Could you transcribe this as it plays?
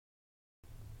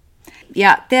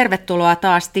ja tervetuloa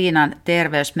taas Tiinan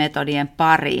terveysmetodien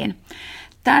pariin.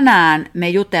 Tänään me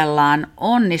jutellaan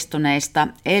onnistuneista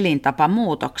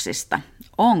elintapamuutoksista.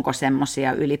 Onko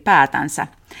semmoisia ylipäätänsä?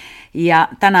 Ja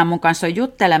tänään mun kanssa on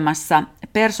juttelemassa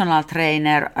personal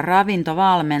trainer,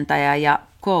 ravintovalmentaja ja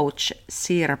coach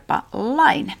Sirpa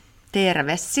Laine.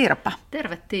 Terve Sirpa.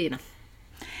 Terve Tiina.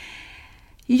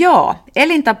 Joo,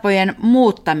 elintapojen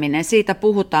muuttaminen, siitä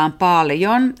puhutaan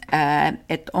paljon,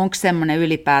 että onko semmoinen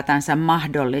ylipäätänsä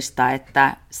mahdollista,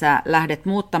 että sä lähdet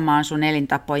muuttamaan sun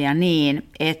elintapoja niin,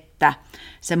 että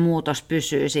se muutos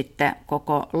pysyy sitten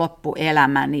koko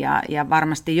loppuelämän ja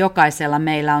varmasti jokaisella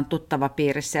meillä on tuttava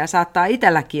piirissä ja saattaa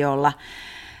itselläkin olla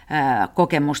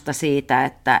kokemusta siitä,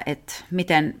 että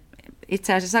miten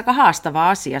itse asiassa aika haastava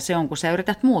asia se on, kun sä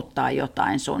yrität muuttaa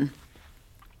jotain sun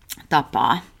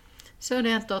tapaa. Se on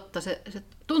ihan totta. Se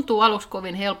tuntuu aluksi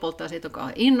kovin helpolta ja siitä on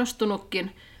kauhean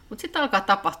innostunutkin, mutta sitten alkaa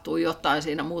tapahtua jotain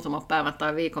siinä muutaman päivän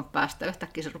tai viikon päästä.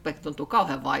 Yhtäkkiä se rupeaa tuntua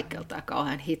kauhean vaikealta ja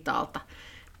kauhean hitaalta.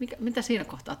 Mitä siinä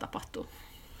kohtaa tapahtuu?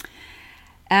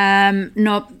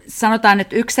 No sanotaan,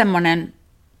 että yksi semmoinen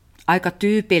aika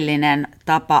tyypillinen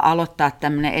tapa aloittaa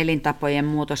tämmöinen elintapojen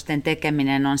muutosten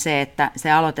tekeminen on se, että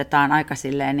se aloitetaan aika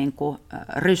silleen niin kuin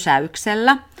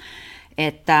rysäyksellä.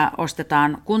 Että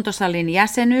ostetaan kuntosalin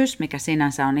jäsenyys, mikä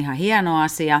sinänsä on ihan hieno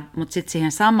asia, mutta sitten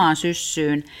siihen samaan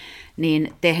syssyyn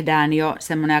niin tehdään jo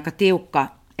semmoinen aika tiukka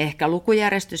ehkä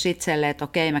lukujärjestys itselle, että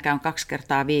okei, mä käyn 2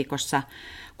 kertaa viikossa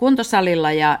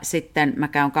kuntosalilla ja sitten mä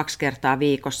käyn 2 kertaa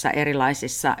viikossa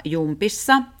erilaisissa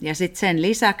jumpissa. Ja sitten sen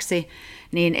lisäksi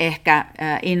niin ehkä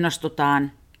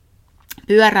innostutaan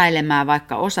pyöräilemään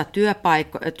vaikka osa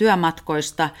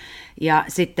työmatkoista ja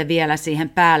sitten vielä siihen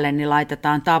päälle niin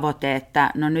laitetaan tavoite,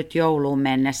 että no nyt jouluun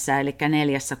mennessä, eli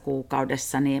 4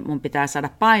 kuukaudessa, niin mun pitää saada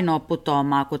painoa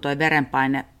putoamaan, kun toi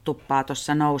verenpaine tuppaa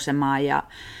tuossa nousemaan ja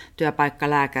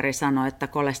työpaikkalääkäri sanoi, että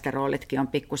kolesterolitkin on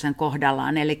pikkusen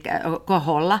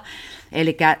koholla.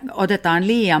 Eli otetaan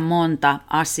liian monta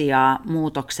asiaa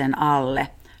muutoksen alle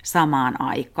samaan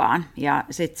aikaan ja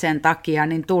sitten sen takia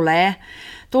niin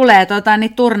tulee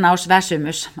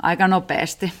turnausväsymys aika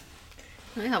nopeasti.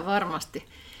 No ihan varmasti.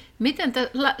 Miten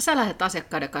sä lähdet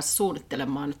asiakkaiden kanssa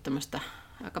suunnittelemaan nyt tämmöistä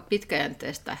aika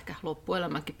pitkäjänteistä, ehkä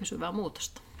loppuelämänkin pysyvää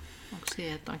muutosta? Onko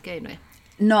siihen jotain keinoja?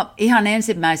 No ihan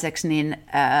ensimmäiseksi niin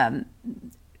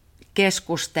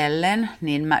keskustellen,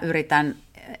 niin mä yritän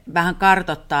vähän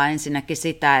kartoittaa ensinnäkin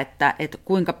sitä, että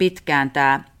kuinka pitkään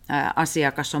tämä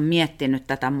asiakas on miettinyt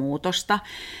tätä muutosta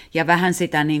ja vähän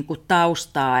sitä niin kuin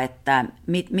taustaa, että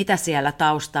mitä siellä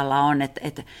taustalla on,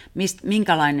 että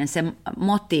minkälainen se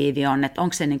motiivi on, että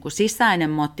onko se niin kuin sisäinen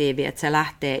motiivi, että se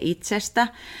lähtee itsestä,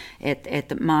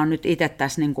 että mä oon nyt itse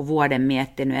tässä niin kuin vuoden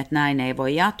miettinyt, että näin ei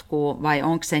voi jatkuu, vai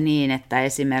onko se niin, että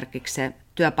esimerkiksi se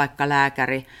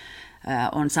työpaikkalääkäri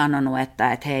on sanonut,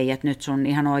 että hei, että nyt sun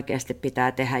ihan oikeasti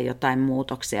pitää tehdä jotain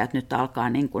muutoksia, että nyt alkaa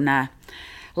niin kuin nämä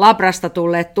labrasta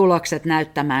tulleet tulokset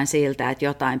näyttämään siltä, että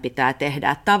jotain pitää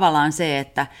tehdä. Että tavallaan se,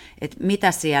 että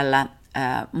mitä siellä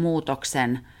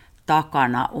muutoksen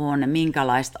takana on,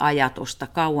 minkälaista ajatusta,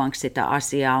 kauanko sitä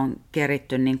asiaa on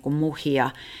keritty niin kuin muhia.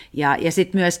 Ja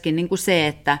sitten myöskin niin kuin se,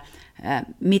 että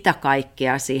mitä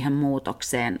kaikkea siihen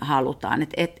muutokseen halutaan.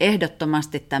 Et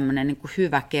ehdottomasti tämmöinen niin kuin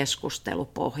hyvä keskustelu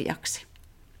pohjaksi.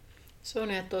 Se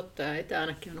on ihan totta, ja itse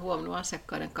ainakin olen huomannut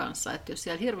asiakkaiden kanssa, että jos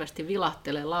siellä hirveästi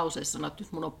vilahtelee lauseessa, sanoo, että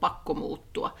nyt mun on pakko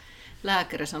muuttua,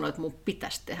 lääkäri sanoo, että mun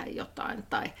pitäisi tehdä jotain,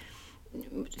 tai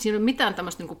siinä on mitään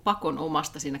tämmöistä niin kuin pakon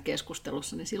omasta siinä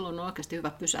keskustelussa, niin silloin on oikeasti hyvä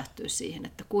pysähtyä siihen,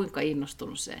 että kuinka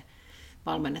innostunut se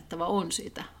valmennettava on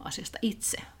siitä asiasta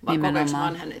itse, vai kokeeko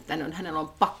vaan että hänellä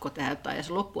on pakko tehdä jotain, ja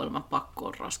se loppuelämän pakko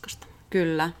on raskasta.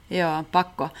 Kyllä, joo,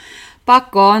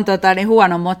 pakko on niin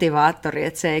huono motivaattori,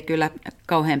 että se ei kyllä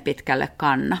kauhean pitkälle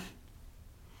kanna.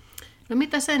 No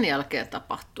mitä sen jälkeen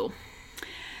tapahtuu?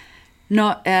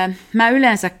 No mä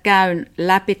yleensä käyn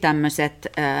läpi tämmöiset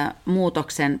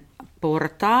muutoksen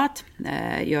portaat,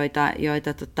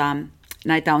 joita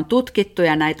näitä on tutkittu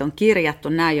ja näitä on kirjattu.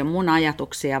 Nämä ei ole mun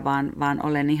ajatuksia, vaan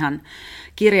olen ihan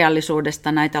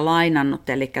kirjallisuudesta näitä lainannut,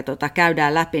 eli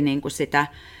käydään läpi niin kuin sitä.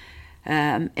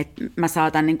 Että mä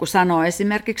saatan niin kuin sanoa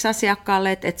esimerkiksi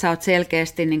asiakkaalle, että sä oot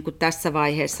selkeästi niin kuin tässä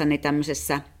vaiheessa niin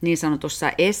tämmöisessä niin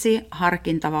sanotussa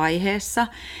esiharkintavaiheessa,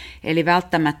 eli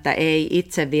välttämättä ei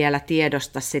itse vielä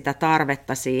tiedosta sitä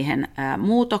tarvetta siihen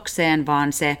muutokseen,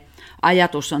 vaan se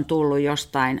ajatus on tullut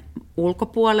jostain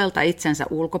ulkopuolelta, itsensä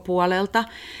ulkopuolelta,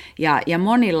 ja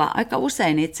monilla, aika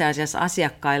usein itse asiassa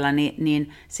asiakkailla,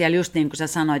 niin siellä just niin kuin sä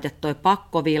sanoit, että toi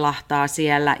pakko vilahtaa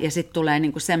siellä, ja sitten tulee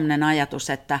niin kuin semmoinen ajatus,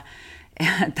 että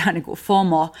tämä niin kuin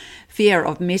FOMO, fear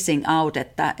of missing out,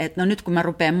 että no nyt kun mä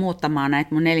rupean muuttamaan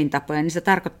näitä mun elintapoja, niin se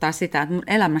tarkoittaa sitä, että mun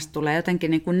elämästä tulee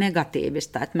jotenkin niin kuin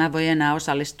negatiivista, että mä en voi enää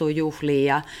osallistua juhliin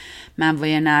ja mä en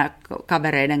voi enää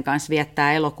kavereiden kanssa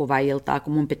viettää elokuvailtaa,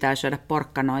 kun mun pitää syödä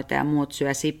porkkanoita ja muut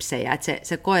syö sipsejä, että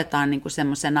se koetaan niin kuin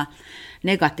semmoisena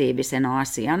negatiivisena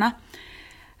asiana.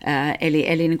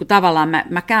 Eli niin kuin tavallaan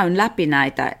mä käyn läpi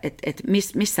näitä, että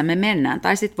missä me mennään.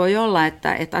 Tai sitten voi olla,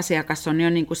 että asiakas on jo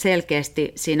niin kuin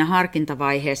selkeästi siinä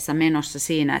harkintavaiheessa menossa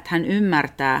siinä, että hän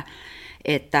ymmärtää,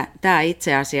 että tämä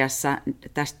itse asiassa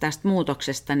tästä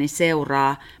muutoksesta niin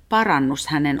seuraa parannus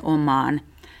hänen omaan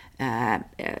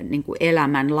niin kuin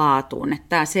elämänlaatuun. Että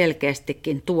tämä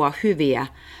selkeästikin tuo hyviä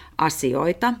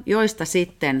asioita, joista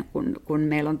sitten, kun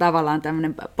meillä on tavallaan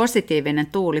tämmöinen positiivinen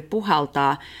tuuli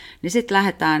puhaltaa, niin sitten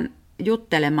lähdetään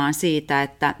juttelemaan siitä,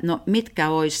 että no mitkä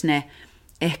olisi ne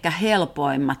ehkä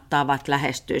helpoimmat tavat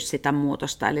lähestyä sitä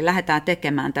muutosta. Eli lähdetään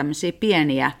tekemään tämmöisiä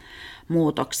pieniä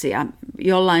muutoksia.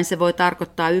 Jollain se voi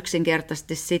tarkoittaa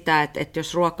yksinkertaisesti sitä, että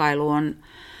jos ruokailu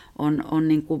on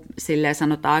niin kuin silleen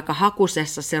sanotaan aika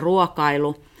hakusessa se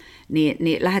ruokailu,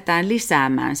 niin lähdetään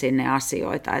lisäämään sinne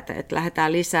asioita, että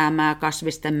lähdetään lisäämään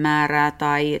kasvisten määrää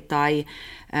tai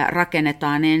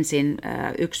rakennetaan ensin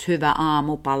yksi hyvä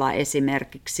aamupala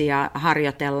esimerkiksi ja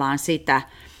harjoitellaan sitä.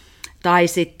 Tai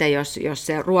sitten jos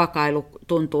se ruokailu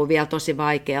tuntuu vielä tosi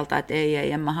vaikealta, että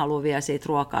en mä halua vielä siitä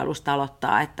ruokailusta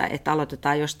aloittaa, että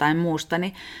aloitetaan jostain muusta,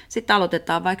 niin sitten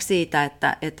aloitetaan vaikka siitä,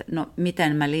 että no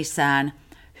miten mä lisään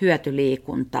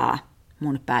hyötyliikuntaa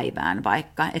mun päivään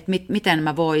vaikka, että miten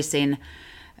mä voisin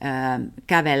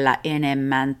kävellä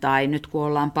enemmän, tai nyt kun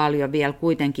ollaan paljon vielä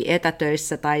kuitenkin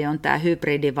etätöissä tai on tämä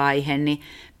hybridivaihe, niin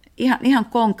ihan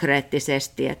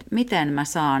konkreettisesti, että miten mä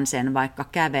saan sen vaikka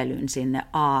kävelyn sinne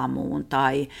aamuun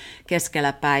tai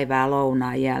keskellä päivää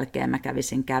lounaan jälkeen mä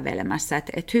kävisin kävelemässä,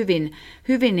 että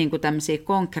hyvin niin kuin tämmöisiä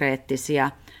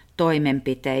konkreettisia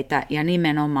toimenpiteitä ja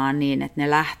nimenomaan niin, että ne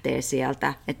lähtee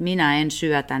sieltä, että minä en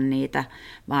syötä niitä,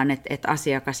 vaan että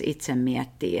asiakas itse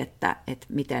miettii, että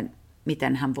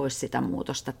miten hän voisi sitä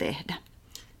muutosta tehdä.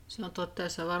 Se on totta, ja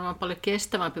se on varmaan paljon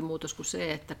kestävämpi muutos kuin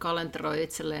se, että kalenteroi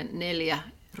itselleen 4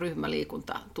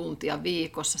 ryhmäliikuntatuntia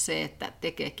viikossa, se, että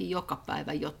tekeekin joka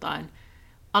päivä jotain.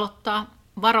 Aloittaa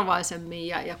varovaisemmin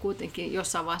ja kuitenkin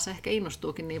jossain vaiheessa ehkä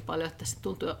innostuukin niin paljon, että se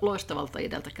tuntuu loistavalta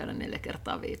idealta käydä 4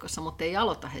 kertaa viikossa, mutta ei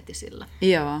aloita heti sillä.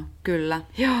 Joo, kyllä.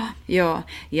 Joo.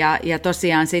 Ja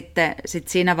tosiaan sitten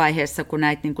siinä vaiheessa, kun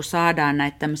näitä niin kuin saadaan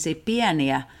näitä tämmöisiä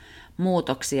pieniä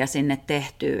muutoksia sinne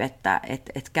tehtyä,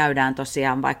 että käydään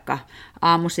tosiaan vaikka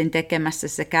aamuisin tekemässä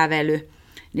se kävely,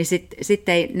 niin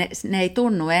sitten ne ei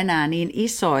tunnu enää niin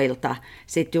isoilta,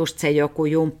 sitten just se joku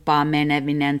jumppaan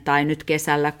meneminen, tai nyt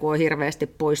kesällä, kun on hirveästi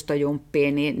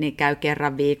puistojumppia, niin käy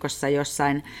kerran viikossa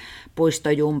jossain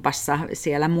puistojumpassa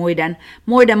siellä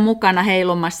muiden mukana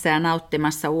heilumassa ja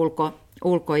nauttimassa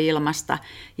ulkoilmasta.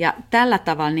 Ja tällä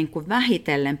tavalla niin kuin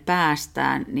vähitellen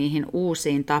päästään niihin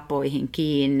uusiin tapoihin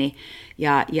kiinni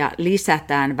ja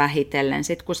lisätään vähitellen.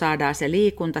 Sitten kun saadaan se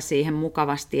liikunta siihen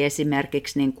mukavasti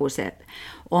esimerkiksi niin kuin se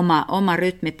oma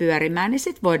rytmi pyörimään, niin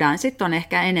sitten on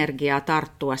ehkä energiaa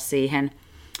tarttua siihen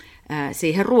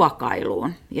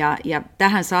ruokailuun. Ja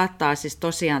tähän saattaa siis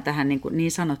tosiaan tähän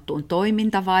niin sanottuun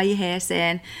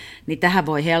toimintavaiheeseen, niin tähän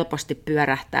voi helposti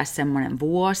pyörähtää semmoinen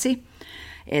vuosi,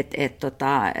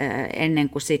 ennen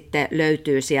kuin sitten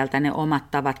löytyy sieltä ne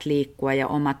omat tavat liikkua ja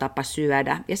oma tapa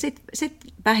syödä. Ja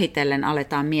sitten vähitellen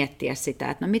aletaan miettiä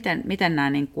sitä, että no miten nämä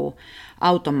niin kuin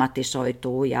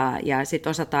automatisoituu ja sitten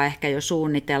osataan ehkä jo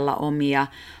suunnitella omia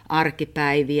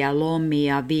arkipäiviä,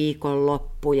 lomia,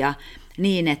 viikonloppuja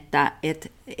niin, että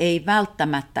ei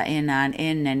välttämättä enää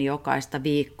ennen jokaista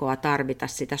viikkoa tarvita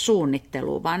sitä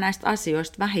suunnittelua, vaan näistä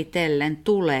asioista vähitellen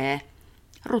tulee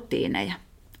rutiineja.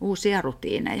 Uusia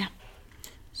rutiineja.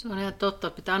 Se on ihan totta.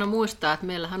 Pitää aina muistaa, että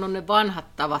meillähän on ne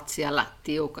vanhat tavat siellä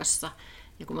tiukassa.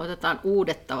 Ja kun me otetaan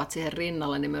uudet tavat siihen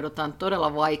rinnalle, niin me joudutaan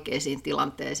todella vaikeisiin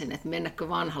tilanteisiin, että mennäkö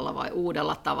vanhalla vai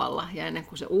uudella tavalla. Ja ennen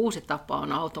kuin se uusi tapa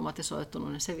on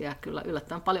automatisoitunut, niin se vie kyllä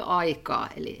yllättävän paljon aikaa.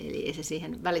 Eli ei se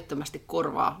siihen välittömästi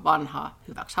korvaa vanhaa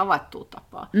hyväksi havaittua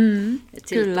tapaa.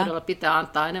 Sille todella pitää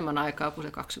antaa enemmän aikaa kuin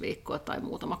se 2 viikkoa tai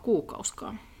muutama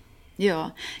kuukauskaan. Joo,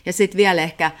 ja sitten vielä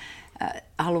ehkä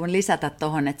haluan lisätä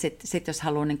tuohon, että sit jos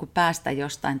haluaa niin kuin päästä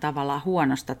jostain tavallaan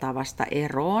huonosta tavasta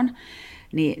eroon,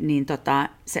 niin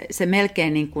se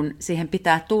melkein niin kuin siihen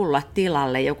pitää tulla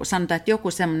tilalle. Sanotaan, että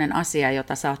joku semmoinen asia,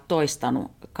 jota sä oot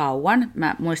toistanut kauan.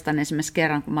 Mä muistan esimerkiksi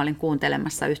kerran, kun mä olin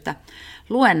kuuntelemassa yhtä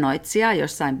luennoitsijaa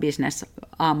jossain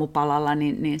business-aamupalalla,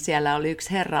 niin siellä oli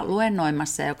yksi herra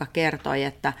luennoimassa, joka kertoi,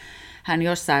 että hän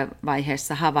jossain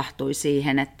vaiheessa havahtui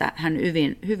siihen, että hän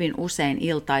hyvin usein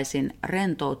iltaisin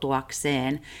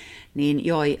rentoutuakseen niin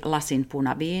joi lasin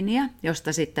punaviiniä,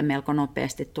 josta sitten melko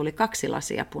nopeasti tuli 2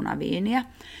 lasia punaviiniä,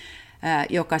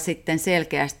 joka sitten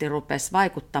selkeästi rupesi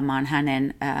vaikuttamaan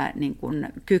hänen niin kuin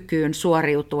kykyyn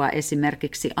suoriutua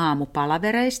esimerkiksi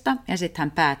aamupalavereista. Ja sitten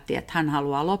hän päätti, että hän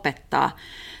haluaa lopettaa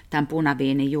tämän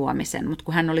punaviinin juomisen. Mutta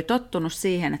kun hän oli tottunut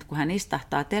siihen, että kun hän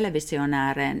istahtaa television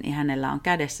ääreen, niin hänellä on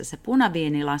kädessä se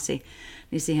punaviinilasi,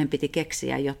 niin siihen piti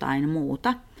keksiä jotain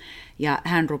muuta. Ja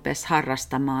hän rupesi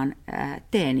harrastamaan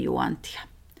teenjuontia.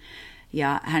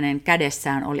 Ja hänen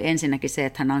kädessään oli ensinnäkin se,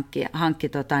 että hän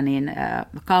hankki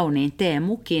kauniin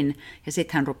teemukin, ja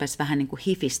sitten hän rupesi vähän niin kuin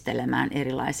hifistelemään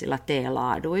erilaisilla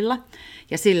teelaaduilla.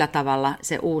 Ja sillä tavalla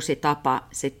se uusi tapa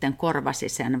sitten korvasi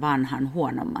sen vanhan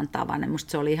huonomman tavan.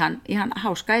 Minusta se oli ihan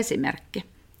hauska esimerkki.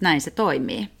 Näin se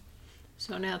toimii.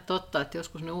 Se on ihan totta, että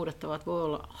joskus ne uudet tavat voi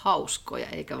olla hauskoja,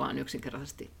 eikä vaan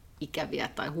yksinkertaisesti ikäviä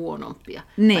tai huonompia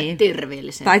niin. Tai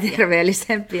terveellisempiä. Tai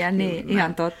terveellisempiä, niin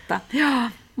ihan totta.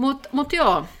 Mutta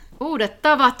joo, uudet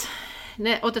tavat,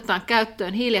 ne otetaan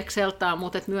käyttöön hiljakseltaan,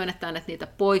 mutta myönnetään, että niitä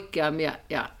poikkeamia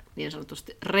ja niin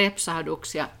sanotusti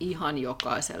repsahduksia ihan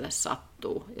jokaiselle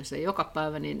sattuu. Ja se joka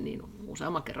päivä, niin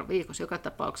useamman kerran viikossa joka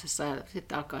tapauksessa, ja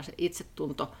sitten alkaa se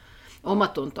itsetunto,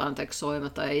 omatunto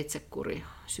soimata ja itsekuri,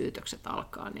 syytökset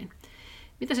alkaa. Niin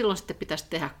mitä silloin sitten pitäisi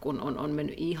tehdä, kun on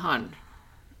mennyt ihan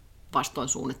vastoin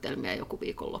suunnitelmia joku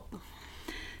viikonloppu?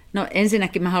 No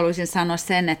ensinnäkin mä haluaisin sanoa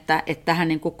sen, että tähän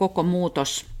niin kuin koko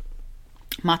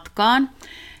muutosmatkaan,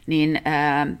 niin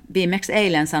viimeksi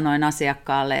eilen sanoin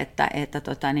asiakkaalle, että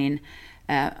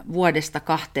vuodesta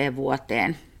 2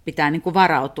 vuoteen pitää niin kuin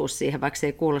varautua siihen, vaikka se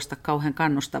ei kuulosta kauhean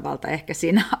kannustavalta ehkä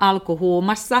siinä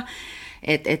alkuhuumassa,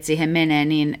 että siihen menee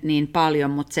niin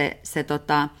paljon,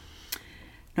 mutta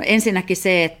no ensinnäkin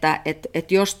se, että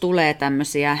jos tulee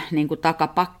tämmöisiä niin kuin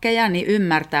takapakkeja, niin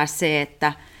ymmärtää se,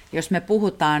 että jos me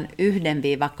puhutaan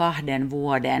 1-2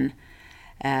 vuoden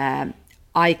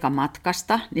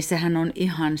aikamatkasta, niin sehän on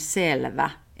ihan selvä,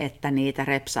 että niitä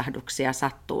repsahduksia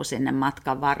sattuu sinne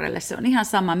matkan varrelle. Se on ihan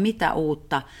sama, mitä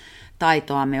uutta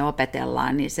taitoa me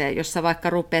opetellaan, niin se, jos sä vaikka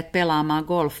rupeat pelaamaan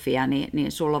golfia,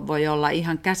 niin sulla voi olla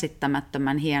ihan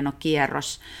käsittämättömän hieno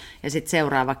kierros, ja sitten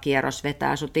seuraava kierros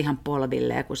vetää sut ihan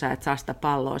polvilleen, kun sä et saa sitä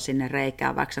palloa sinne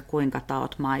reikään, vaikka sä kuinka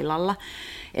taot mailalla.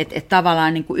 Et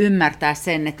tavallaan niin kuin ymmärtää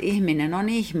sen, että ihminen on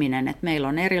ihminen, että meillä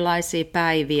on erilaisia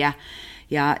päiviä,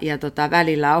 ja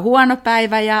välillä on huono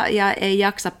päivä ja ei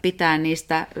jaksa pitää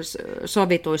niistä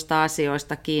sovituista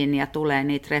asioista kiinni ja tulee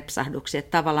niitä repsahduksia.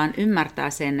 Että tavallaan ymmärtää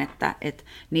sen, että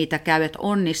niitä käyvät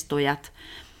onnistujat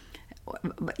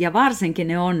ja varsinkin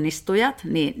ne onnistujat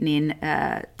niin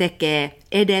tekee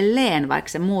edelleen, vaikka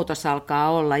se muutos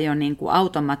alkaa olla jo niin kuin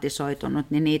automatisoitunut,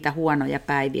 niin niitä huonoja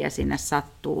päiviä sinne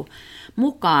sattuu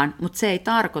mukaan, mutta se ei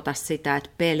tarkoita sitä, että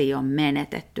peli on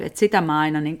menetetty. Et sitä mä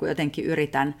aina niin kuin jotenkin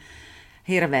yritän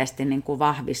hirveästi niin kuin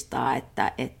vahvistaa,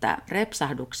 että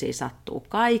repsahduksia sattuu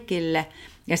kaikille.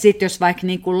 Ja sitten jos vaikka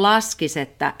niin kuin laskisi,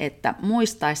 että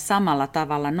muistaisi samalla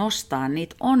tavalla nostaa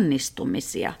niitä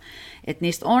onnistumisia, että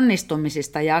niistä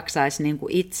onnistumisista jaksaisi niin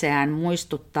kuin itseään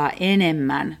muistuttaa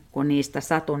enemmän kuin niistä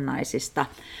satunnaisista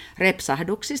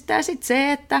repsahduksista. Ja sitten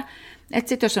se, että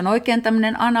sit jos on oikein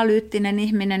tämmöinen analyyttinen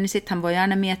ihminen, niin sitten hän voi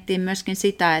aina miettiä myöskin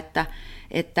sitä,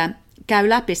 että käy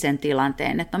läpi sen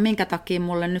tilanteen, että no minkä takia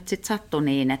mulle nyt sitten sattui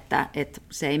niin, että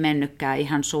se ei mennytkään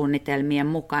ihan suunnitelmien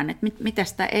mukaan, että mitä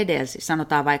sitä edelsi.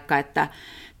 Sanotaan vaikka, että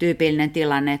tyypillinen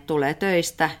tilanne, että tulee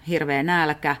töistä, hirveä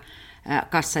nälkä,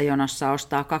 kassajonossa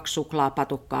ostaa 2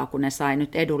 suklaapatukkaa, kun ne sai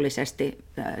nyt edullisesti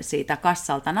siitä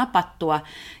kassalta napattua,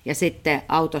 ja sitten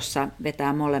autossa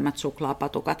vetää molemmat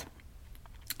suklaapatukat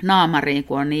naamariin,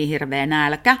 kun on niin hirveä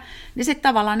nälkä, niin sitten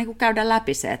tavallaan niin kuin käydä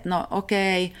läpi se, että no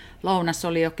okei, lounas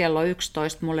oli jo kello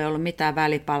 11, mulla ei ollut mitään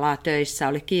välipalaa töissä,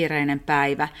 oli kiireinen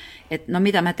päivä, että no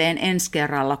mitä mä teen ensi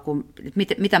kerralla,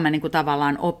 mitä mä niin kuin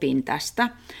tavallaan opin tästä,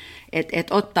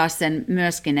 että ottaa sen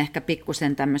myöskin ehkä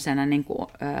pikkusen tämmöisenä niin kuin,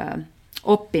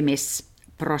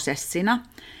 oppimisprosessina.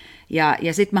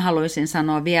 Ja sitten mä haluaisin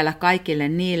sanoa vielä kaikille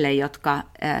niille, jotka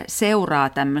seuraa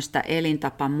tämmöistä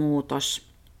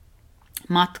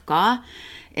elintapamuutosmatkaa,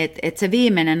 että se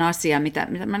viimeinen asia, mitä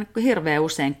mä hirveän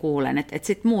usein kuulen, että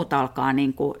sitten muut alkaa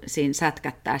niin kuin siinä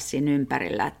sätkättää siinä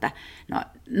ympärillä, että no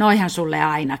noihan sulle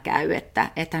aina käy, että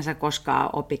ethän sä koskaan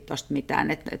opit tosta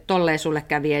mitään, että tolleen sulle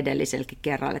kävi edelliselläkin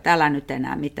kerralla, että älä nyt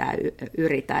enää mitään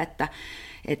yritä, että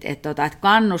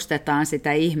kannustetaan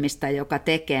sitä ihmistä, joka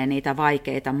tekee niitä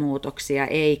vaikeita muutoksia,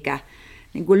 eikä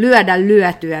niin kuin lyödä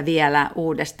lyötyä vielä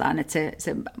uudestaan, että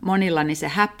se monilla niin se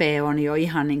häpeä on jo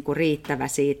ihan niin kuin riittävä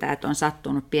siitä, että on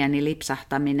sattunut pieni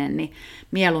lipsahtaminen, niin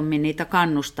mieluummin niitä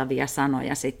kannustavia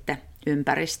sanoja sitten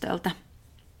ympäristöltä.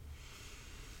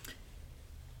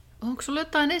 Onko sinulla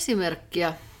jotain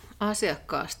esimerkkiä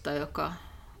asiakkaasta, joka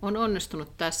on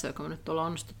onnistunut tässä, joka me nyt ollaan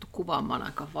onnistuttu kuvaamaan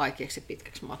aika vaikeaksi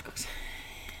pitkäksi matkaksi?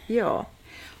 Joo,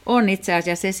 on itse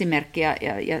asiassa esimerkkiä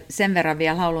ja sen verran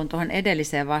vielä haluan tuohon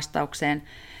edelliseen vastaukseen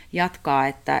jatkaa,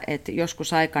 että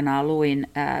joskus aikanaan luin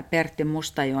Pertti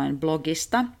Mustajoen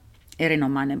blogista,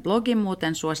 erinomainen blogi,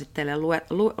 muuten suosittelen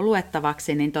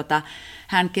luettavaksi, niin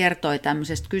hän kertoi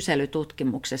tämmöisestä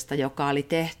kyselytutkimuksesta, joka oli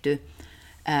tehty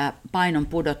painon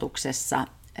pudotuksessa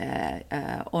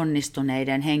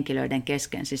onnistuneiden henkilöiden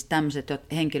kesken, siis tämmöiset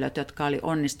henkilöt, jotka oli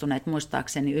onnistuneet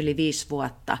muistaakseni yli 5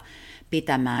 vuotta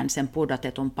pitämään sen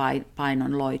pudotetun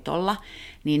painon loitolla,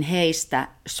 niin heistä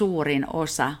suurin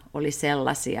osa oli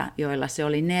sellaisia, joilla se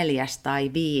oli 4.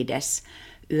 tai 5.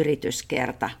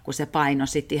 yrityskerta, kun se paino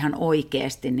sitten ihan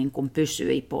oikeasti niin kuin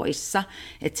pysyi poissa.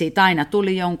 Et siitä aina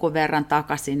tuli jonkun verran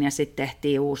takaisin ja sitten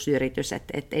tehtiin uusi yritys.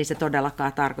 Et ei se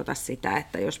todellakaan tarkoita sitä,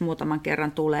 että jos muutaman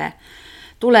kerran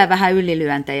tulee vähän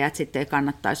ylilyöntejä, että sitten ei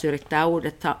kannattaisi yrittää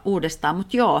uudestaan.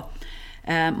 Mutta joo,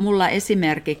 mulla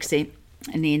esimerkiksi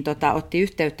niin otti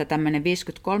yhteyttä tämmöinen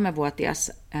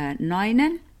 53-vuotias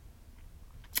nainen,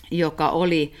 joka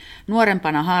oli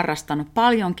nuorempana harrastanut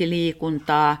paljonkin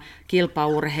liikuntaa,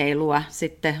 kilpaurheilua.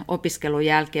 Sitten opiskelun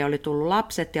jälkeen oli tullut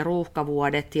lapset ja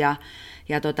ruuhkavuodet ja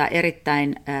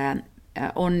erittäin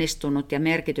onnistunut ja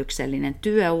merkityksellinen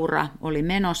työura oli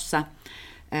menossa.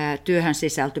 Työhön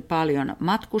sisältyi paljon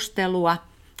matkustelua,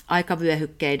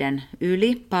 aikavyöhykkeiden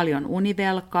yli, paljon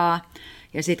univelkaa.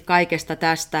 Ja sitten kaikesta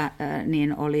tästä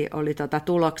niin oli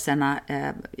tuloksena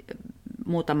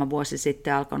muutama vuosi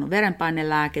sitten alkanut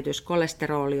verenpainelääkitys,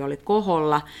 kolesteroli oli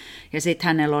koholla ja sitten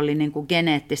hänellä oli niin kuin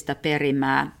geneettistä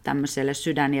perimää tämmöiselle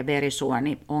sydän- ja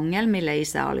verisuoniongelmille.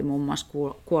 Isä oli muun muassa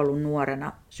kuollut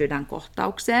nuorena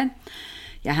sydänkohtaukseen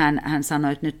ja hän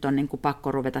sanoi, että nyt on niin kuin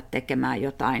pakko ruveta tekemään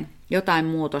jotain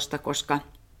muutosta, koska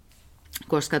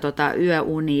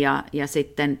yöuni ja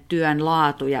sitten työn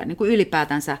laatu ja niin kuin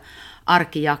ylipäätänsä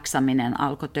arkijaksaminen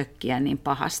alkoi tökkiä niin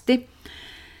pahasti.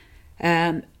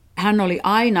 Hän oli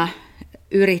aina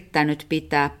yrittänyt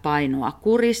pitää painoa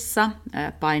kurissa.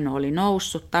 Paino oli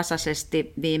noussut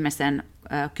tasaisesti viimeisen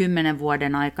 10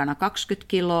 vuoden aikana 20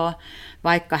 kiloa,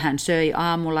 vaikka hän söi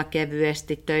aamulla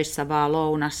kevyesti, töissä vaan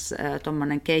lounas,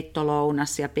 tuommoinen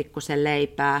keittolounas ja pikkusen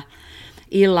leipää.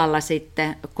 Illalla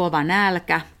sitten kova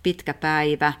nälkä, pitkä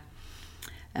päivä,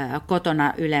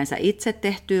 kotona yleensä itse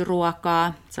tehtyä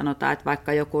ruokaa. Sanotaan, että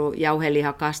vaikka joku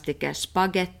jauhelihakastike,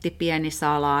 spagetti, pieni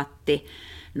salaatti.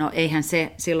 No eihän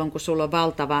se silloin, kun sulla on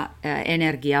valtava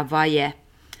energiavaje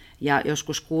ja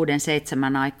joskus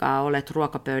 6-7 aikaa olet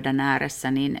ruokapöydän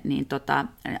ääressä, niin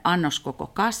annoskoko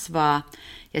kasvaa.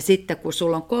 Ja sitten kun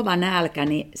sulla on kova nälkä,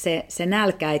 niin se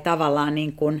nälkä ei tavallaan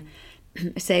niin kuin,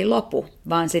 se ei lopu,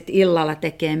 vaan sitten illalla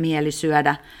tekee mieli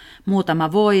syödä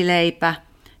muutama voileipä.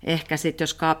 Ehkä sitten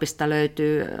jos kaapista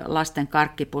löytyy lasten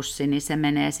karkkipussi, niin se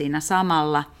menee siinä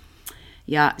samalla.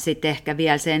 Ja sitten ehkä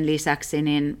vielä sen lisäksi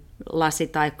niin lasi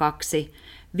tai 2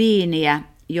 viiniä,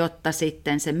 jotta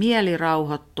sitten se mieli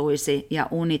rauhoittuisi ja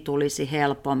uni tulisi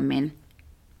helpommin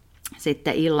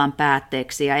sitten illan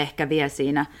päätteeksi. Ja ehkä vielä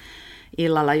siinä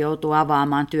illalla joutuu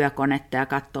avaamaan työkonetta ja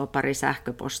katsoo pari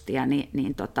sähköpostia,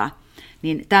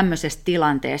 niin tämmöisestä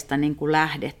tilanteesta niin kuin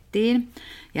lähdettiin.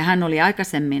 Ja hän oli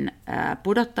aikaisemmin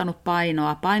pudottanut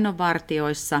painoa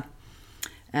painonvartioissa.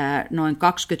 Noin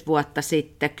 20 vuotta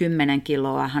sitten 10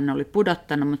 kiloa hän oli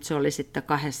pudottanut, mutta se oli sitten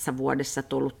 2 vuodessa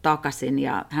tullut takaisin.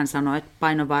 Ja hän sanoi, että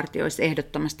painonvartioissa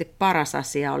ehdottomasti paras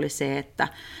asia oli se, että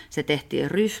se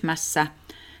tehtiin ryhmässä.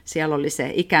 Siellä oli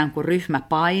se ikään kuin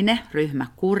ryhmäpaine,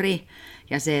 ryhmäkuri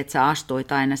ja se, että sä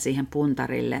astuit aina siihen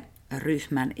puntarille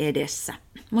ryhmän edessä.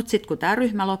 Mutta sitten kun tämä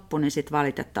ryhmä loppui, niin sitten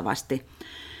valitettavasti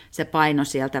se paino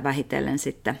sieltä vähitellen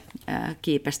sitten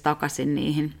kiipesi takaisin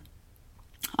niihin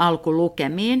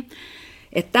alkulukemiin.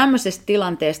 Että tämmöisestä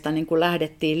tilanteesta niin kuin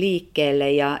lähdettiin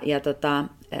liikkeelle ja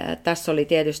tässä oli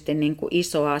tietysti niin kuin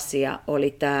iso asia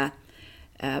oli tämä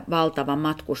valtava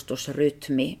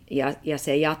matkustusrytmi ja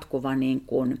se jatkuva niin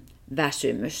kuin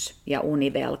väsymys ja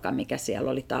univelka, mikä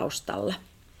siellä oli taustalla.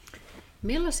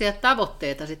 Millaisia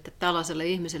tavoitteita sitten tällaiselle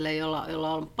ihmiselle,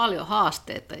 jolla on paljon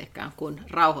haasteita ikään kuin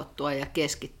rauhoittua ja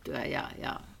keskittyä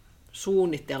ja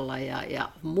suunnitella ja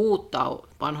muuttaa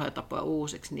vanhoja tapoja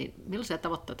uusiksi, niin millaisia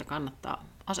tavoitteita kannattaa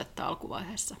asettaa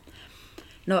alkuvaiheessa?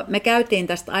 No me käytiin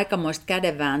tästä aikamoista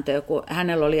kädenvääntöä, kun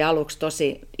hänellä oli aluksi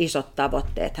tosi isot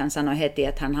tavoitteet. Hän sanoi heti,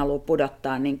 että hän haluaa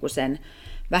pudottaa niin kuin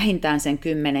vähintään sen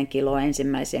 10 kiloa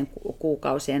ensimmäisien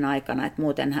kuukausien aikana, että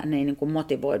muuten hän ei niin kuin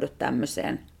motivoidu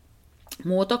tämmöiseen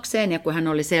muutokseen. Ja kun hän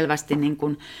oli selvästi niin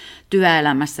kuin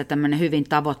työelämässä tämmöinen hyvin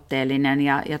tavoitteellinen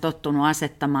ja tottunut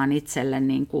asettamaan itselle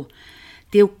niin kuin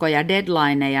tiukkoja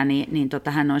deadlineja, niin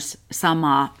hän olisi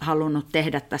samaa halunnut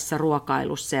tehdä tässä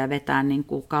ruokailussa ja vetää niin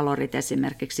kuin kalorit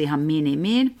esimerkiksi ihan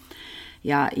minimiin.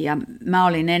 Ja mä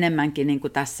olin enemmänkin niin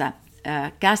kuin tässä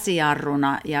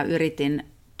käsijarruna ja yritin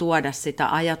tuoda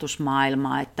sitä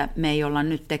ajatusmaailmaa, että me ei olla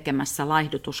nyt tekemässä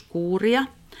laihdutuskuuria.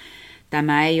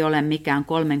 Tämä ei ole mikään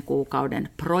 3 kuukauden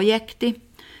projekti,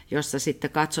 jossa sitten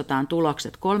katsotaan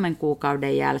tulokset 3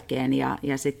 kuukauden jälkeen ja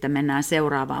sitten mennään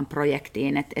seuraavaan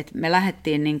projektiin. Et me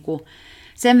lähdettiin niin kuin,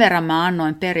 sen verran mä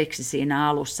annoin periksi siinä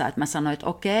alussa, että mä sanoin, että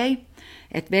okei,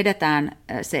 että vedetään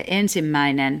se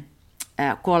ensimmäinen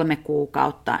 3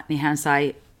 kuukautta, niin hän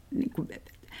sai niin kuin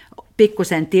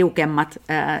pikkusen tiukemmat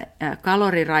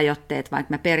kalorirajoitteet,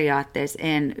 vaikka mä periaatteessa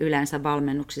en yleensä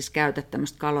valmennuksissa käytä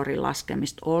tämmöistä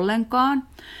kalorilaskemista ollenkaan,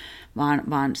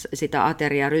 vaan sitä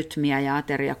ateriarytmiä ja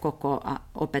ateriakokoa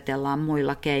opetellaan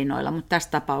muilla keinoilla. Mutta tässä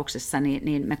tapauksessa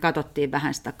niin me katsottiin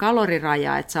vähän sitä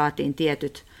kalorirajaa, että saatiin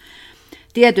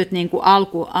tietyt niin kuin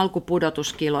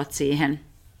alkupudotuskilot siihen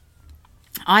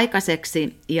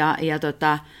aikaiseksi.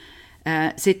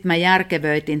 Sitten mä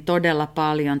järkevöitin todella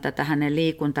paljon tätä hänen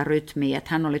liikuntarytmiä, että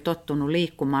hän oli tottunut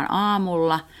liikkumaan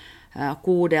aamulla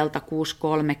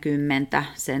 6:00–6:30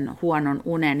 sen huonon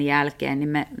unen jälkeen,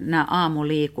 niin nämä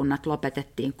aamuliikunnat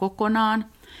lopetettiin kokonaan.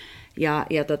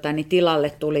 Niin tilalle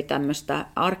tuli tämmöistä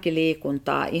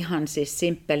arkiliikuntaa, ihan siis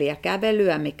simppeliä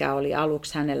kävelyä, mikä oli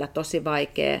aluksi hänellä tosi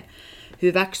vaikea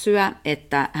hyväksyä,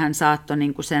 että hän saattoi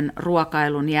niin kuin sen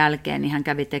ruokailun jälkeen, niin hän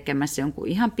kävi tekemässä jonkun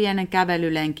ihan pienen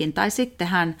kävelylenkin, tai sitten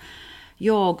hän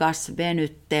joogas,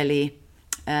 venytteli,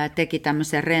 teki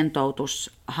tämmöisen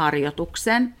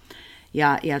rentoutusharjoituksen,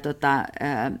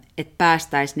 että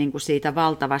päästäisiin niin kuin siitä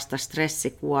valtavasta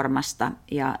stressikuormasta,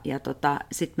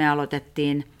 sitten me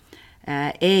aloitettiin,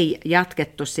 ei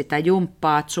jatkettu sitä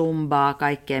jumppaa, zumbaa,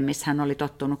 kaikkea, missä hän oli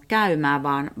tottunut käymään,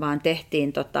 vaan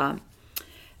tehtiin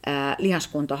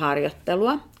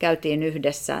lihaskuntoharjoittelua. Käytiin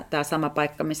yhdessä, tämä sama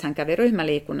paikka, missä hän kävi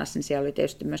ryhmäliikunnassa, niin siellä oli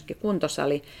tietysti myöskin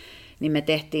kuntosali, niin me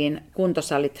tehtiin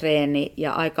kuntosalitreeni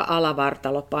ja aika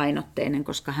alavartalopainotteinen,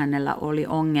 koska hänellä oli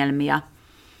ongelmia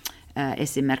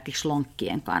esimerkiksi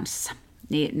lonkkien kanssa.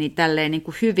 Niin tälleen niin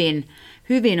kuin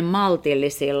hyvin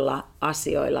maltillisilla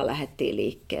asioilla lähdettiin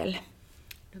liikkeelle.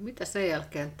 No mitä sen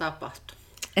jälkeen tapahtui?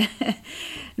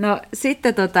 No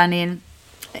sitten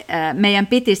meidän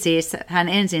piti siis, hän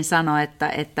ensin sanoi,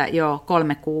 että joo,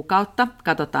 3 kuukautta,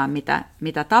 katsotaan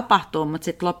mitä tapahtuu, mutta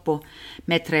sitten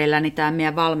loppumetreillä niin tämä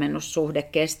meidän valmennussuhde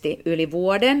kesti yli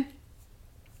vuoden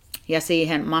ja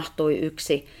siihen mahtui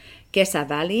 1 kesä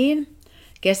väliin,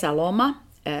 kesäloma,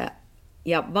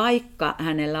 ja vaikka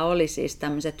hänellä oli siis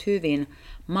tämmöiset hyvin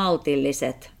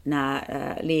maltilliset nämä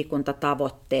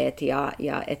liikuntatavoitteet ja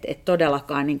et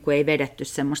todellakaan niin kuin ei vedetty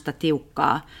semmoista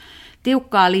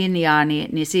tiukkaa linjaa,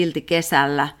 niin silti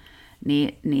kesällä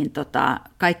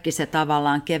kaikki se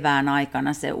tavallaan kevään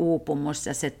aikana se uupumus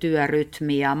ja se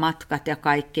työrytmi ja matkat ja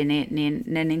kaikki, niin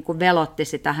ne niin kuin velotti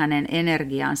sitä hänen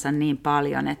energiaansa niin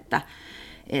paljon, että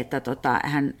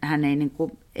hän ei, niin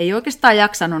kuin, ei oikeastaan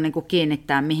jaksanut niin kuin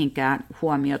kiinnittää mihinkään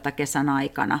huomiota kesän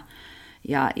aikana.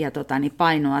 Niin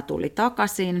painoa tuli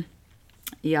takaisin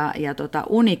ja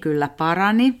uni kyllä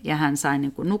parani ja hän sai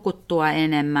niin kuin nukuttua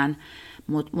enemmän,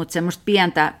 mutta semmoista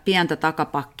pientä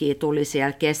takapakkia tuli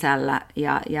siellä kesällä,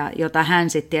 jota hän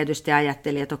sitten tietysti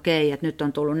ajatteli, että okei, että nyt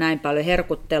on tullut näin paljon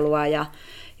herkuttelua ja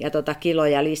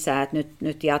kiloja lisää, että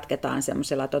nyt jatketaan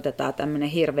semmoisella, että otetaan tämmöinen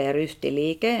hirveä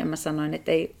ryhtiliike. Ja mä sanoin,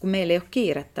 että kun meillä ei ole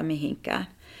kiirettä mihinkään,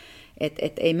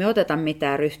 että ei me oteta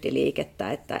mitään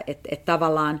ryhtiliikettä, että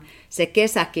tavallaan se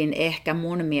kesäkin ehkä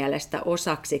mun mielestä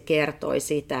osaksi kertoi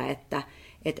sitä, että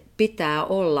pitää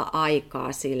olla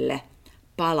aikaa sille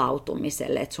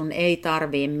palautumiselle, että sun ei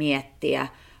tarvii miettiä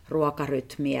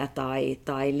ruokarytmiä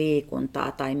tai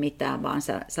liikuntaa tai mitään, vaan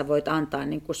sä voit antaa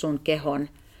niin kuin sun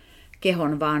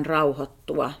kehon vaan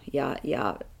rauhoittua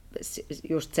ja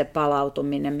just se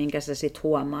palautuminen, minkä sä sit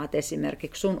huomaat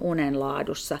esimerkiksi sun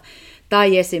unenlaadussa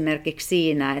tai esimerkiksi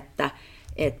siinä,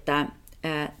 että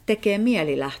tekee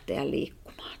mieli lähteä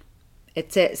liikkumaan.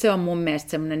 Et se on mun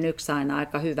mielestä semmoinen yksi aina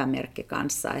aika hyvä merkki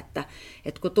kanssa, että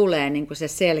kun tulee niin kuin se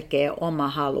selkeä oma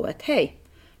halu, että hei,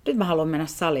 nyt mä haluan mennä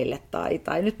salille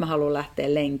tai nyt mä haluan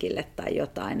lähteä lenkille tai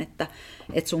jotain, että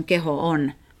sun keho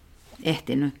on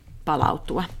ehtinyt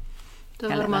palautua. Tuo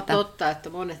on varmaan totta, että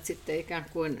monet sitten ikään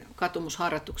kuin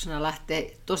katumusharjoituksena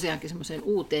lähtee tosiaankin semmoiseen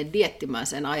uuteen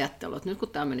diettimäiseen ajatteluun, että nyt kun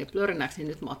tämä meni plörinäksi, niin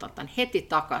nyt mä otan tämän heti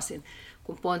takaisin.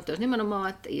 Kun pointti olisi nimenomaan,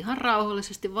 että ihan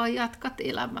rauhallisesti vaan jatkat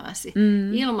elämääsi.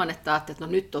 Ilman, että ajattelet, että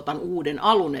no nyt otan uuden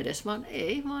alun edes, vaan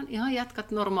ei, vaan ihan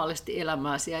jatkat normaalisti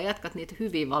elämääsi ja jatkat niitä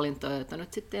hyviä valintoja, joita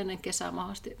nyt sitten ennen kesää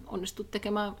mahdollisesti onnistut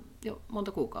tekemään jo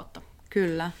monta kuukautta.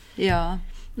 Kyllä, joo.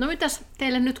 No mitäs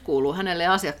teille nyt kuuluu, hänelle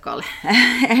ja asiakkaalle?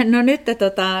 No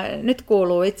nyt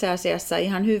kuuluu itse asiassa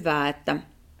ihan hyvää, että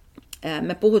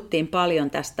me puhuttiin paljon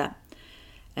tästä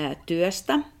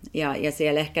työstä ja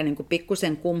siellä ehkä niin kuin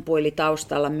pikkusen kumpuili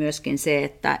taustalla myöskin se,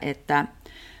 että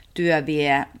työ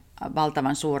vie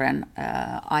valtavan suuren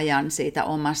ajan siitä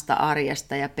omasta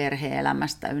arjesta ja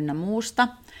perhe-elämästä ynnä muusta,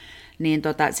 niin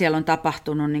siellä on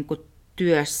tapahtunut niin kuin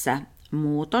työssä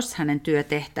muutos hänen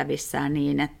työtehtävissään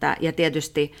niin, että, ja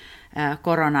tietysti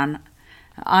koronan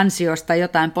ansiosta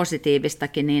jotain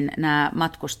positiivistakin, niin nämä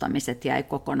matkustamiset jäi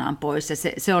kokonaan pois. Ja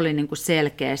se oli niin kuin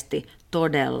selkeästi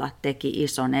todella teki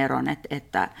ison eron,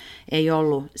 että ei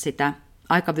ollut sitä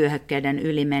aikavyöhykkeiden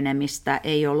ylimenemistä,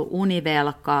 ei ollut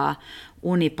univelkaa,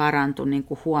 uni parantui niin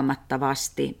kuin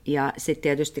huomattavasti. Ja sitten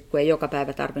tietysti, kun ei joka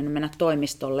päivä tarvinnut mennä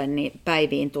toimistolle, niin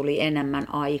päiviin tuli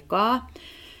enemmän aikaa.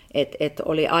 Että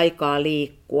oli aikaa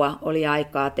liikkua, oli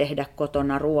aikaa tehdä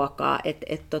kotona ruokaa.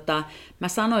 Mä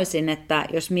sanoisin, että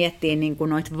jos miettii niin kuin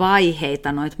noita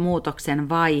vaiheita, noita muutoksen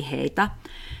vaiheita,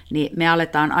 niin me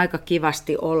aletaan aika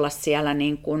kivasti olla siellä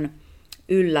niin kuin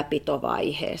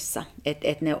ylläpitovaiheessa.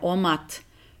 Että ne omat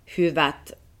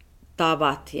hyvät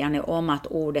tavat ja ne omat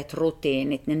uudet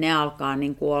rutiinit, niin ne alkaa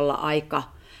niin kuin olla aika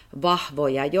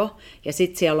vahvoja jo. Ja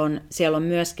sitten siellä on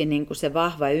myöskin niin kuin se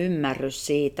vahva ymmärrys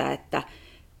siitä, että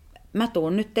mä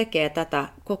tuun nyt tekemään tätä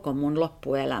koko mun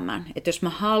loppuelämän. Että jos mä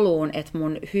haluan, että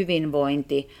mun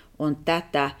hyvinvointi on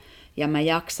tätä ja mä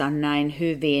jaksan näin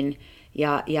hyvin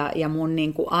ja mun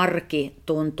niin kuin arki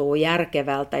tuntuu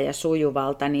järkevältä ja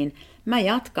sujuvalta, niin mä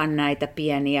jatkan näitä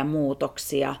pieniä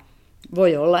muutoksia.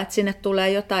 Voi olla, että sinne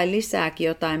tulee jotain lisääkin,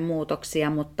 jotain muutoksia,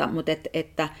 mutta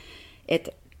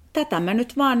tätä mä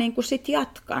nyt vaan niin kuin sit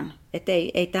jatkan. Että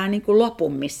ei tää niin kuin lopu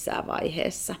missään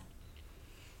vaiheessa.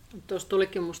 Tuossa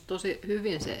tulikin musta tosi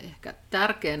hyvin se ehkä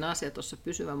tärkein asia tuossa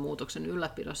pysyvän muutoksen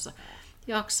ylläpidossa,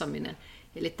 jaksaminen.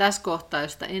 Eli tässä kohtaa,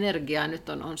 jos sitä energiaa nyt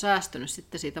on säästynyt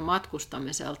sitten siitä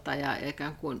matkustamiselta ja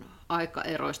ikään kuin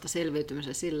aikaeroista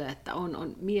selviytymisen sille, että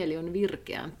mieli on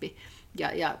virkeämpi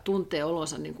ja tuntee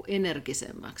olonsa niin kuin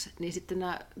energisemmäksi, niin sitten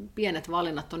nämä pienet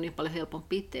valinnat on niin paljon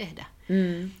helpompia tehdä.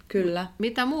 Kyllä.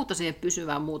 Mitä muuta siihen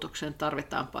pysyvään muutokseen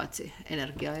tarvitaan paitsi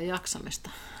energiaa ja jaksamista?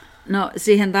 No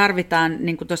siihen tarvitaan,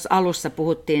 niin kuin tuossa alussa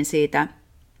puhuttiin siitä,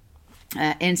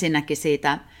 ensinnäkin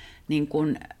siitä niin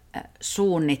kuin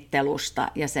suunnittelusta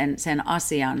ja sen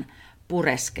asian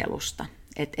pureskelusta.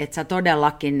 Että sä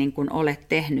todellakin niin kuin olet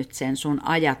tehnyt sen sun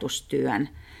ajatustyön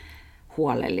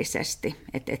huolellisesti.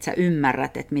 Että sä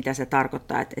ymmärrät, että mitä se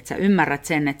tarkoittaa. Että sä ymmärrät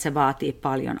sen, että se vaatii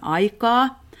paljon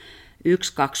aikaa.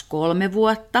 1, 2, 3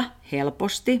 vuotta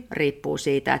helposti, riippuu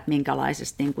siitä, että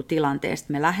minkälaisesta niin kuin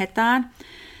tilanteesta me lähdetään.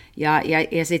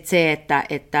 Ja sitten se,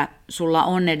 että sulla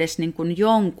on edes niin kuin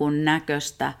jonkun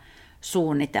näköistä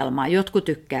suunnitelmaa. Jotkut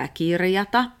tykkää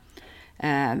kirjata.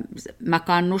 Mä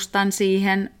kannustan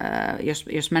siihen,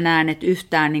 jos mä näen, että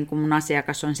yhtään niin kuin mun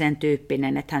asiakas on sen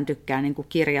tyyppinen, että hän tykkää niin kuin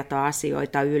kirjata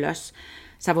asioita ylös.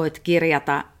 Sä voit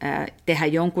kirjata, tehdä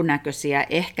jonkunnäköisiä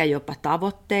ehkä jopa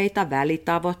tavoitteita,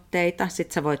 välitavoitteita.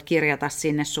 Sitten sä voit kirjata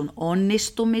sinne sun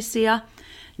onnistumisia,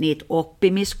 niitä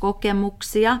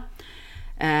oppimiskokemuksia.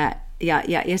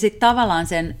 Ja sitten tavallaan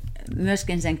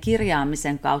myöskin sen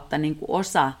kirjaamisen kautta niin kuin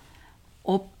osa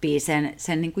oppii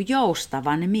sen niin kuin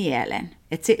joustavan mielen.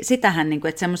 Sitähän, niin kuin,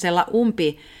 että semmoisella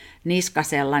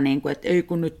umpiniskasella, niin kuin, että ei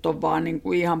kun nyt on vaan niin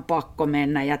kuin ihan pakko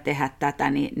mennä ja tehdä tätä,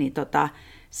 niin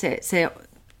se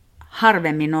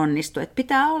harvemmin onnistuu. Että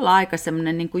pitää olla aika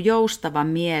semmoinen niin kuin joustava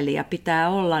mieli ja pitää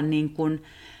olla niin kuin,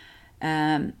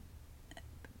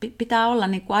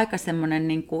 aika semmoinen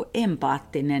niin kuin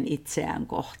empaattinen itseään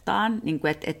kohtaan, niin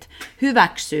kuin, että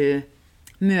hyväksyy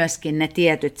myöskin ne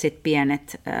tietyt sit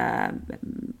pienet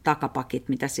takapakit,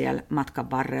 mitä siellä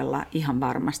matkan varrella ihan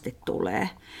varmasti tulee.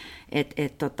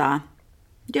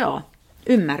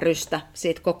 Ymmärrystä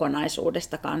siitä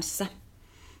kokonaisuudesta kanssa.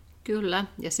 Kyllä,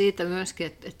 ja siitä myöskin,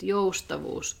 että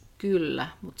joustavuus kyllä,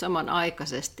 mutta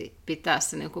samanaikaisesti pitää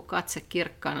se niin kuin katse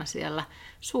kirkkaana siellä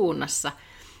suunnassa.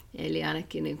 Eli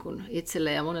ainakin niin kuin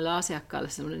itselle ja monelle asiakkaalle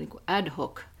semmoinen niin kuin ad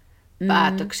hoc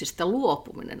päätöksistä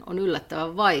luopuminen on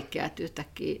yllättävän vaikeaa, että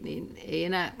yhtäkkiä niin ei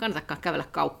enää kannatakaan kävellä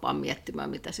kauppaan miettimään,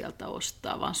 mitä sieltä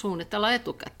ostaa, vaan suunnitella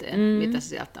etukäteen, mitä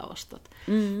sieltä ostat.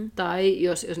 Tai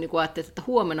jos niin ajattelet, että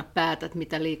huomenna päätät,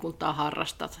 mitä liikuntaa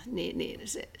harrastat, niin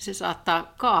se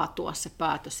saattaa kaatua se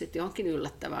päätös sitten johonkin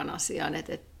yllättävään asiaan.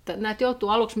 Että näitä joutuu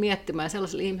aluksi miettimään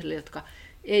sellaisille ihmisille, jotka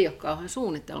ei ole kauhean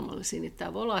suunnitelmallisia, niin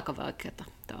tämä voi olla aika vaikeaa.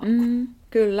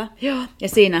 Kyllä. Joo. Ja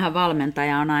siinähän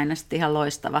valmentaja on aina ihan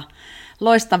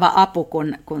loistava apu,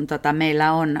 kun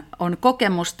meillä on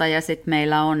kokemusta ja sitten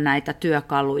meillä on näitä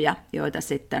työkaluja, joita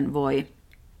sitten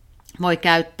voi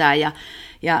käyttää.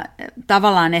 Ja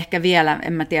tavallaan ehkä vielä,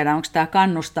 en mä tiedä, onko tämä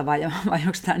kannustava vai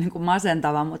onko tämä niin kuin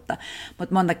masentava, mutta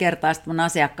monta kertaa mun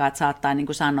asiakkaat saattaa niin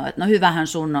kuin sanoa, että no hyvähän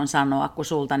sun on sanoa, kun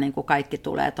sulta niin kuin kaikki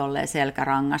tulee tolleen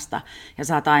selkärangasta ja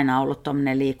sä oot aina ollut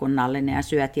tommoinen liikunnallinen ja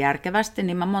syöt järkevästi,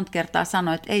 niin mä monta kertaa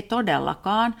sanoin, että ei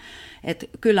todellakaan. Että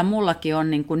kyllä mullakin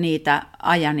on niin kuin niitä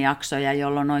ajanjaksoja,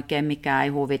 jolloin oikein mikään ei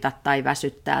huvita tai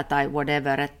väsyttää tai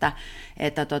whatever.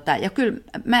 Ja kyllä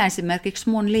mä esimerkiksi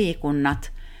mun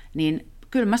liikunnat, niin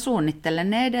kyllä mä suunnittelen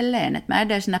ne edelleen. Että mä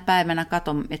edellisenä päivänä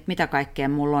katson, että mitä kaikkea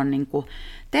mulla on niin kuin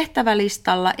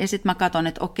tehtävälistalla ja sitten mä katson,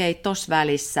 että okei, tossa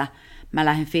välissä mä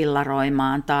lähden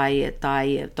fillaroimaan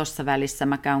tai tossa välissä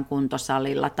mä käyn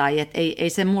kuntosalilla. Tai ei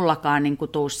se mullakaan niin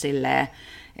kuin tuu silleen,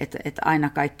 että aina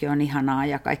kaikki on ihanaa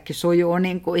ja kaikki sujuu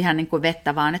ihan niin kuin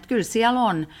vettä, vaan että kyllä siellä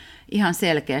on ihan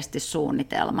selkeästi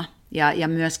suunnitelma. Ja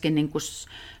myöskin niin kuin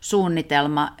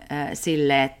suunnitelma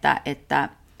sille, että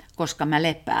koska mä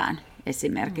lepään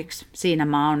esimerkiksi, siinä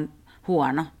mä oon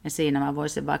huono ja siinä mä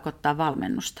voisin vaikka ottaa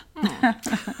valmennusta.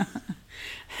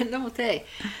 No mutta hei,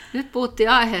 nyt puhuttiin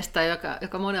aiheesta,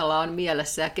 joka monella on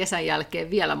mielessä ja kesän jälkeen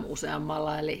vielä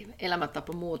useammalla, eli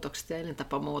elämäntapamuutokset ja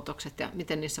elintapamuutokset ja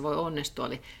miten niissä voi onnistua.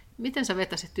 Eli miten sä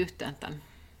vetäisit yhteen tämän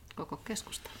koko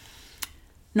keskustelun?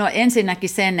 No ensinnäkin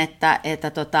sen, että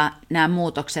nämä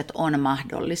muutokset on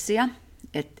mahdollisia.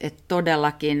 Et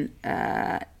todellakin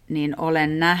niin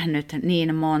olen nähnyt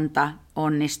niin monta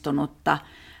onnistunutta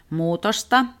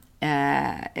muutosta,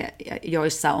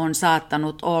 joissa on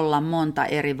saattanut olla monta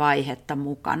eri vaihetta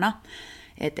mukana.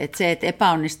 Se, että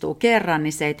epäonnistuu kerran,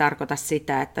 niin se ei tarkoita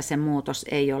sitä, että se muutos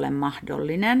ei ole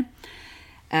mahdollinen.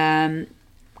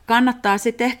 Kannattaa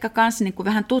sitten ehkä myös niin kuin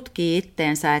vähän tutkia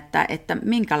itteensä, että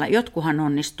jotkuhan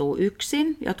onnistuu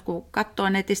yksin, jotkut katsoo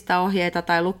netistä ohjeita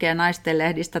tai lukee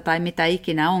naistenlehdistä tai mitä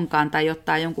ikinä onkaan tai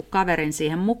ottaa jonkun kaverin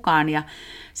siihen mukaan ja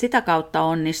sitä kautta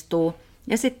onnistuu.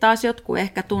 Ja sitten taas jotkut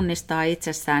ehkä tunnistaa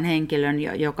itsessään henkilön,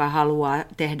 joka haluaa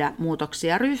tehdä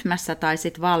muutoksia ryhmässä tai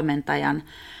sitten valmentajan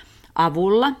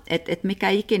avulla, että mikä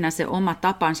ikinä se oma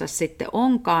tapansa sitten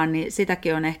onkaan, niin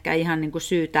sitäkin on ehkä ihan niin kuin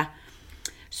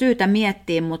syytä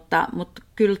miettiä, mutta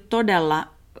kyllä todella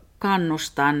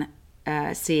kannustan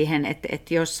siihen,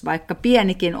 että jos vaikka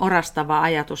pienikin orastava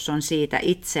ajatus on siitä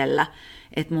itsellä,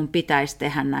 että mun pitäisi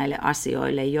tehdä näille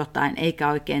asioille jotain, eikä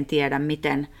oikein tiedä,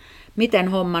 miten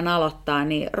homman aloittaa,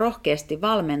 niin rohkeasti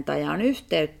valmentajaan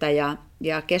yhteyttä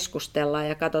ja keskustellaan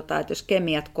ja katsotaan, että jos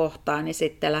kemiat kohtaa, niin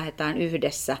sitten lähdetään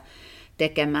yhdessä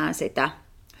tekemään sitä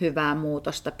hyvää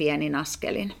muutosta pienin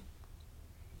askelin.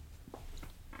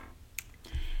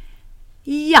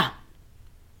 Ja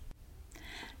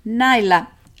näillä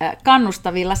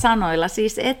kannustavilla sanoilla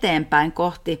siis eteenpäin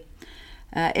kohti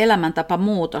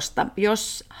elämäntapamuutosta.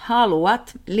 Jos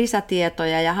haluat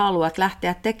lisätietoja ja haluat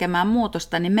lähteä tekemään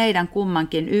muutosta, niin meidän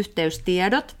kummankin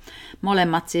yhteystiedot,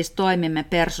 molemmat siis toimimme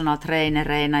personal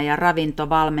trainereina ja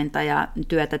ravintovalmentaja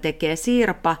työtä tekee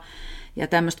Sirpa, ja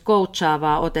tämmöistä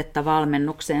coachaavaa otetta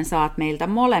valmennukseen saat meiltä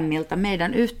molemmilta.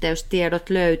 Meidän yhteystiedot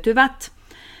löytyvät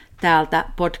täältä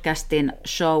podcastin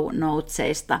show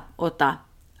notesista. Ota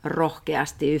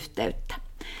rohkeasti yhteyttä.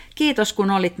 Kiitos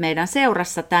kun olit meidän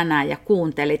seurassa tänään ja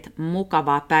kuuntelit.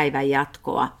 Mukavaa päivän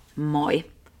jatkoa.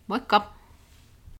 Moi! Moikka!